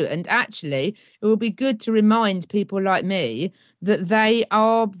so. And actually, it will be good to remind people like me that they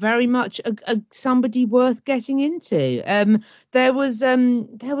are very much somebody worth getting into. There was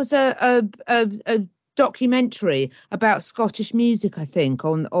a documentary about Scottish music, I think,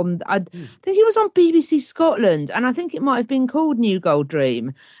 I think it was on BBC Scotland, and I think it might have been called New Gold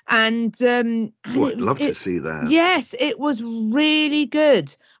Dream. And I'd love to see that. Yes, it was really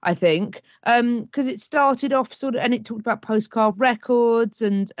good, I think, because it started off sort of, and it talked about postcard records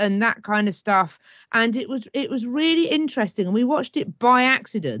and that kind of stuff, and it was really interesting. And we watched it by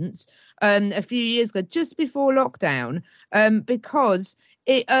accident a few years ago, just before lockdown, because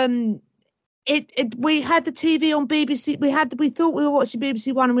we had the TV on BBC. We thought we were watching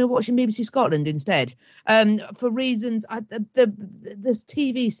BBC One and we were watching BBC Scotland instead. For reasons, the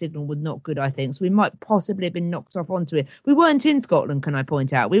TV signal was not good, I think, so we might possibly have been knocked off onto it. We weren't in Scotland, can I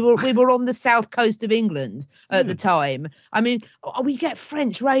point out? We were on the south coast of England at the time. I mean, we get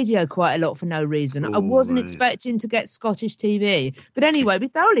French radio quite a lot for no reason. I wasn't expecting to get Scottish TV, but anyway, we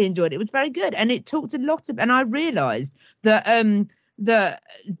thoroughly enjoyed it. It was very good, and it talked a lot of. And I realised that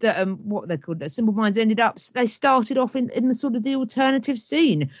what they called Simple Minds they started off in the sort of the alternative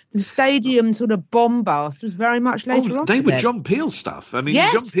scene. The stadium sort of bombast was very much later on. They were John Peel stuff. I mean,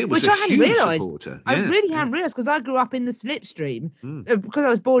 yes, John Peel was which a I hadn't huge realised. supporter. I really hadn't realised, because I grew up in the slipstream because I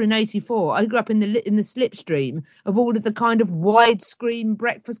was born in '84. I grew up in the slipstream of all of the kind of widescreen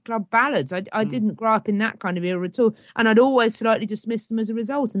Breakfast Club ballads. I didn't grow up in that kind of era at all, and I'd always slightly dismissed them as a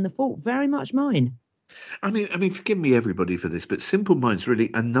result, and the fault very much mine. I mean, forgive me, everybody, for this, but Simple Minds really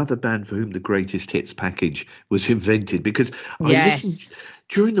another band for whom the greatest hits package was invented. Because I listened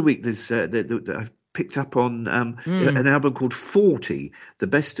during the week. I've picked up on an album called 40, the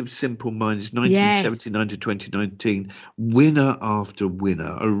best of Simple Minds, 1979 to 2019, winner after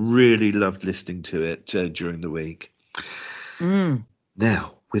winner. I really loved listening to it during the week.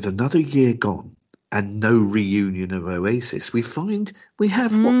 Now, with another year gone and no reunion of Oasis, we find we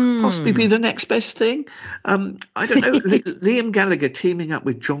have what could possibly be the next best thing. I don't know. Liam Gallagher teaming up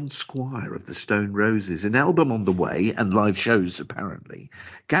with John Squire of the Stone Roses, an album on the way and live shows apparently.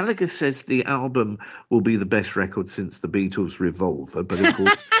 Gallagher says the album will be the best record since the Beatles' Revolver, but of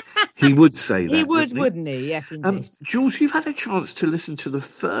course he would say that. He would, wouldn't he? Yes, indeed. Jules, you've had a chance to listen to the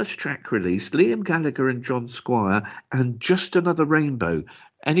first track released, Liam Gallagher and John Squire, and Just Another Rainbow.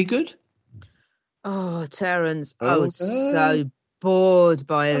 Any good? Oh, Terence, I was so bored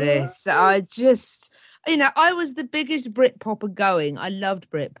by this. I just, I was the biggest Britpopper going. I loved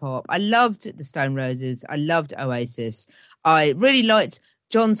Britpop. I loved the Stone Roses. I loved Oasis. I really liked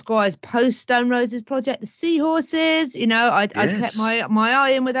John Squire's post Stone Roses project, the Seahorses. I kept my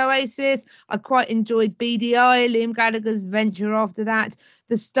eye in with Oasis. I quite enjoyed BDI, Liam Gallagher's venture after that.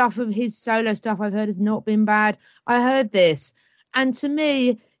 The stuff of his solo stuff I've heard has not been bad. I heard this, and to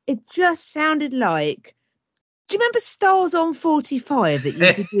me, it just sounded like, do you remember Stars on 45 that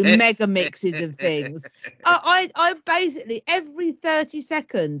used to do mega mixes of things? I basically, every 30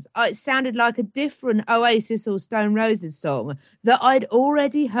 seconds, it sounded like a different Oasis or Stone Roses song that I'd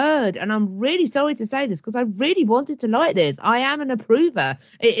already heard. And I'm really sorry to say this, because I really wanted to like this. I am an approver.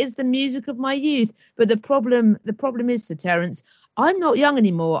 It is the music of my youth. But the problem is, Sir Terence, I'm not young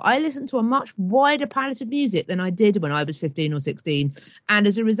anymore. I listen to a much wider palette of music than I did when I was 15 or 16. And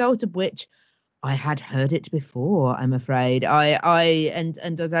as a result of which, I had heard it before, I'm afraid. And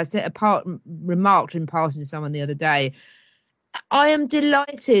as I said, remarked in passing to someone the other day, I am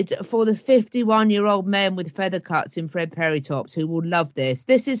delighted for the 51-year-old men with feather cuts in Fred Perry tops who will love this.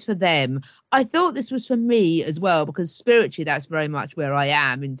 This is for them. I thought this was for me as well, because spiritually that's very much where I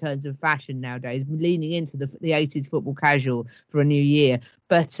am in terms of fashion nowadays, leaning into the 80s football casual for a new year.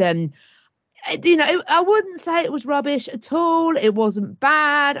 But I wouldn't say it was rubbish at all. It wasn't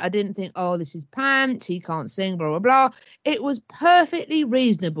bad. I didn't think, oh, this is pants, he can't sing, blah, blah, blah. It was perfectly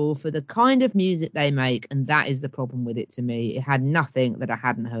reasonable for the kind of music they make, and that is the problem with it to me. It had nothing that I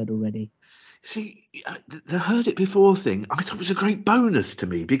hadn't heard already. See, the heard it before thing, I thought was a great bonus to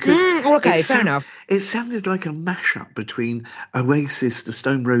me, because fair enough. It sounded like a mashup between Oasis, the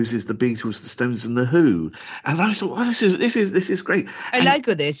Stone Roses, the Beatles, the Stones, and the Who, and I thought, oh, this is great. I like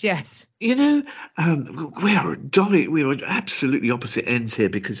this, yes. We are absolutely opposite ends here,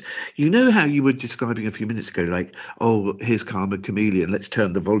 because you know how you were describing a few minutes ago, like, oh, here's Karma Chameleon, let's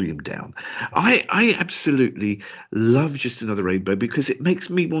turn the volume down. I absolutely love Just Another Rainbow, because it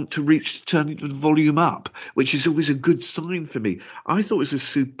makes me want to turn the volume up, which is always a good sign for me. I thought it was a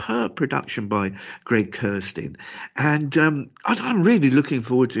superb production by Greg Kurstin, and I'm really looking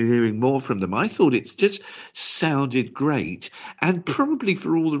forward to hearing more from them. I thought it just sounded great, and probably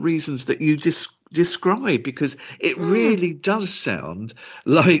for all the reasons that you describe, because it really does sound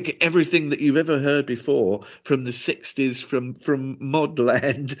like everything that you've ever heard before from the 60s, from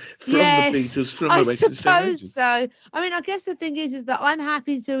Modland, from Yes, the Beatles, from I Oasis. suppose so. I mean, I guess the thing is that I'm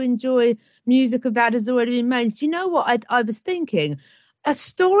happy to enjoy music of that has already been made. Do you know what I was thinking? A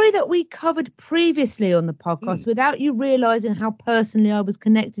story that we covered previously on the podcast without you realising how personally I was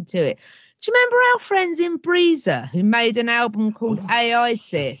connected to it. Do you remember our friends in Breezer who made an album called AI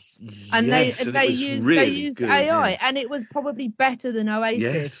Sis? And Yes, they used good, AI, yes. and it was probably better than Oasis.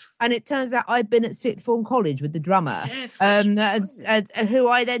 Yes. And it turns out I'd been at Sixth Form College with the drummer, Yes, that's who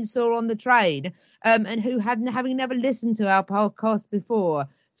I then saw on the train, and who having never listened to our podcast before,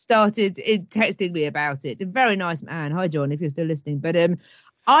 started texting me about it. A very nice man. Hi, John, if you're still listening. But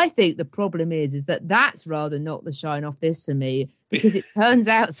I think the problem is that that's rather knocked the shine off this for me, because it turns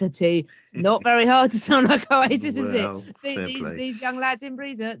out, Sati, it's not very hard to sound like Oasis, is it? These young lads in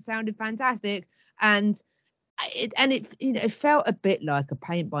Breezer sounded fantastic, and it felt a bit like a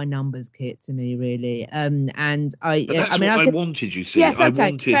paint by numbers kit to me, really. And But that's I wanted, you see. Yes,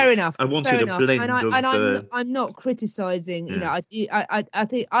 okay, fair enough. I wanted a blend of. I'm not criticising. Yeah. I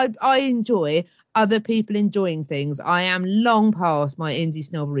think I enjoy other people enjoying things. I am long past my indie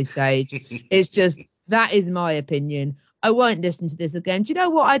snobbery stage. It's just that is my opinion. I won't listen to this again. Do you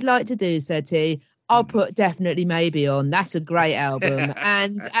know what I'd like to do, Seti? I'll put Definitely Maybe on. That's a great album.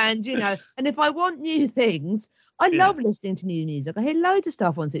 and if I want new things, I love listening to new music. I hear loads of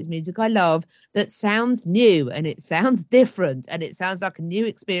stuff on Six Music I love that sounds new, and it sounds different, and it sounds like a new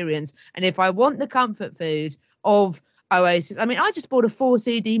experience. And if I want the comfort food of Oasis, I mean, I just bought a 4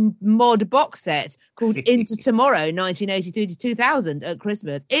 CD mod box set called Into Tomorrow 1982 to 2000 at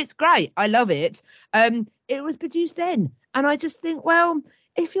Christmas. It's great. I love it. It was produced then. And I just think, well,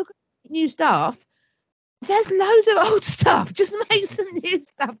 if you're new stuff, there's loads of old stuff. Just make some new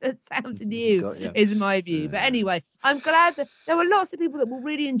stuff that sounds new, is my view. But anyway, I'm glad that there were lots of people that will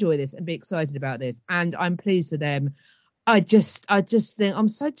really enjoy this and be excited about this, and I'm pleased for them. I just think I'm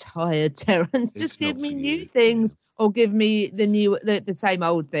so tired, Terence. Just give me new things, or give me the same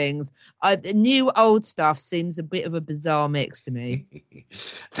old things. The new old stuff seems a bit of a bizarre mix to me.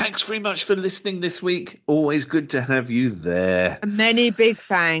 Thanks very much for listening this week. Always good to have you there. Many big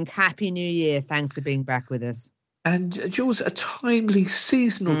thanks. Happy New Year. Thanks for being back with us. And Jules, a timely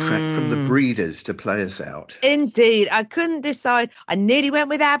seasonal track from the Breeders to play us out. Indeed. I couldn't decide. I nearly went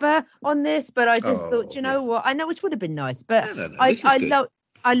with ABBA on this, but I just thought, you know what? I know, which would have been nice, but No,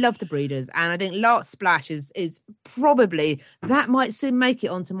 I love the Breeders, and I think Last Splash is probably, that might soon make it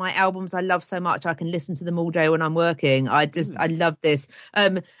onto my albums I love so much I can listen to them all day when I'm working. I love this.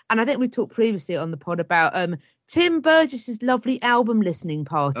 And I think we talked previously on the pod about Tim Burgess's lovely album listening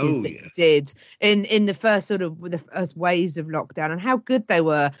parties that he did in the first first waves of lockdown, and how good they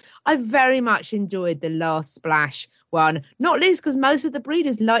were. I very much enjoyed the Last Splash one, not least because most of the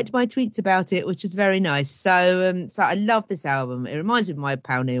Breeders liked my tweets about it, which is very nice. So I love this album. It reminds me of my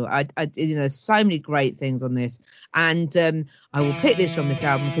pal Neil. There's so many great things on this, and I will pick this from this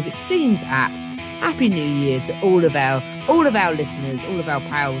album because it seems apt. Happy New Year to all of our listeners, all of our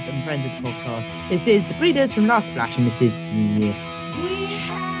pals and friends of the podcast. This is the Breeders from Last Splash, and this is New Year.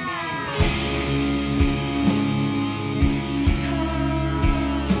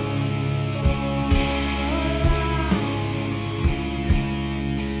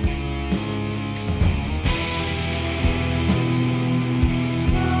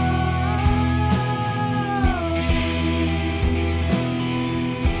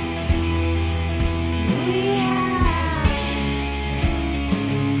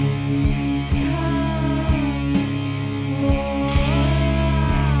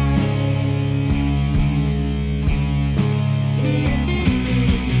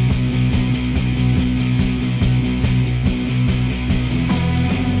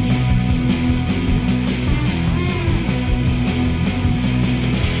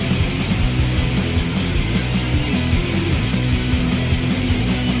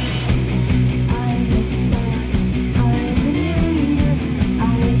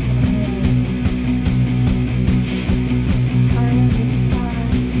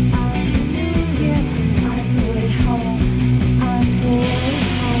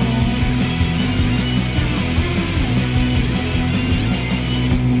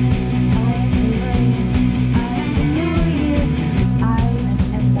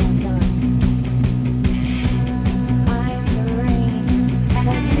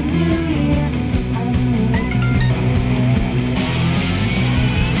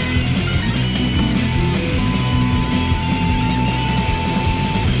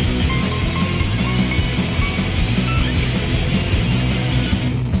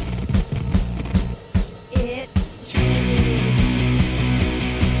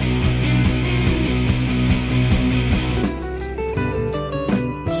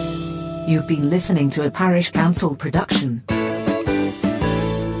 You've been listening to a Parish Counsel production.